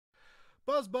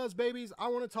Buzz babies, I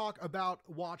want to talk about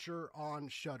Watcher on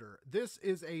Shudder. This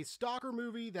is a stalker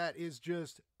movie that is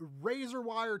just razor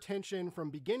wire tension from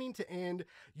beginning to end.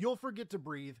 You'll forget to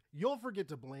breathe, you'll forget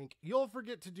to blink, you'll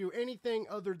forget to do anything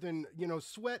other than,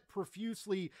 sweat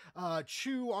profusely,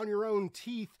 chew on your own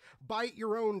teeth, bite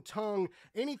your own tongue,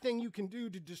 anything you can do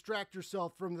to distract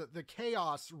yourself from the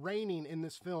chaos reigning in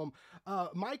this film.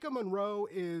 Micah Monroe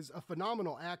is a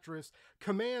phenomenal actress,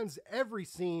 commands every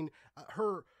scene.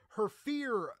 Her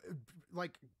fear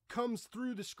like comes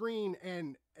through the screen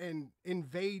and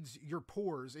invades your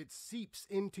pores. It seeps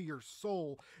into your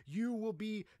soul. You will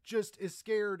be just as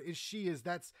scared as she is.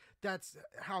 That's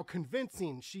how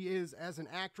convincing she is as an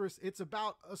actress. It's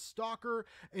about a stalker.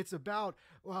 It's about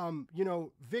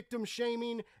victim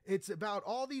shaming. It's about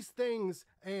all these things,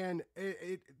 and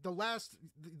the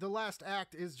last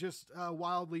act is just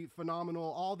wildly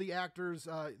phenomenal. All the actors,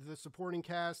 the supporting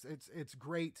cast, it's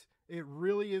great. It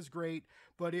really is great,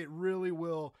 but it really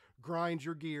will grind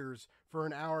your gears for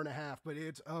an hour and a half. But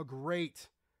it's a great,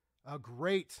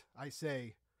 I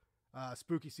say,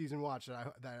 spooky season watch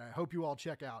that I hope you all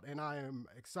check out. And I am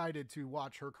excited to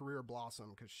watch her career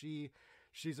blossom because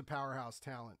she's a powerhouse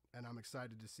talent, and I'm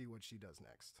excited to see what she does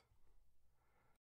next.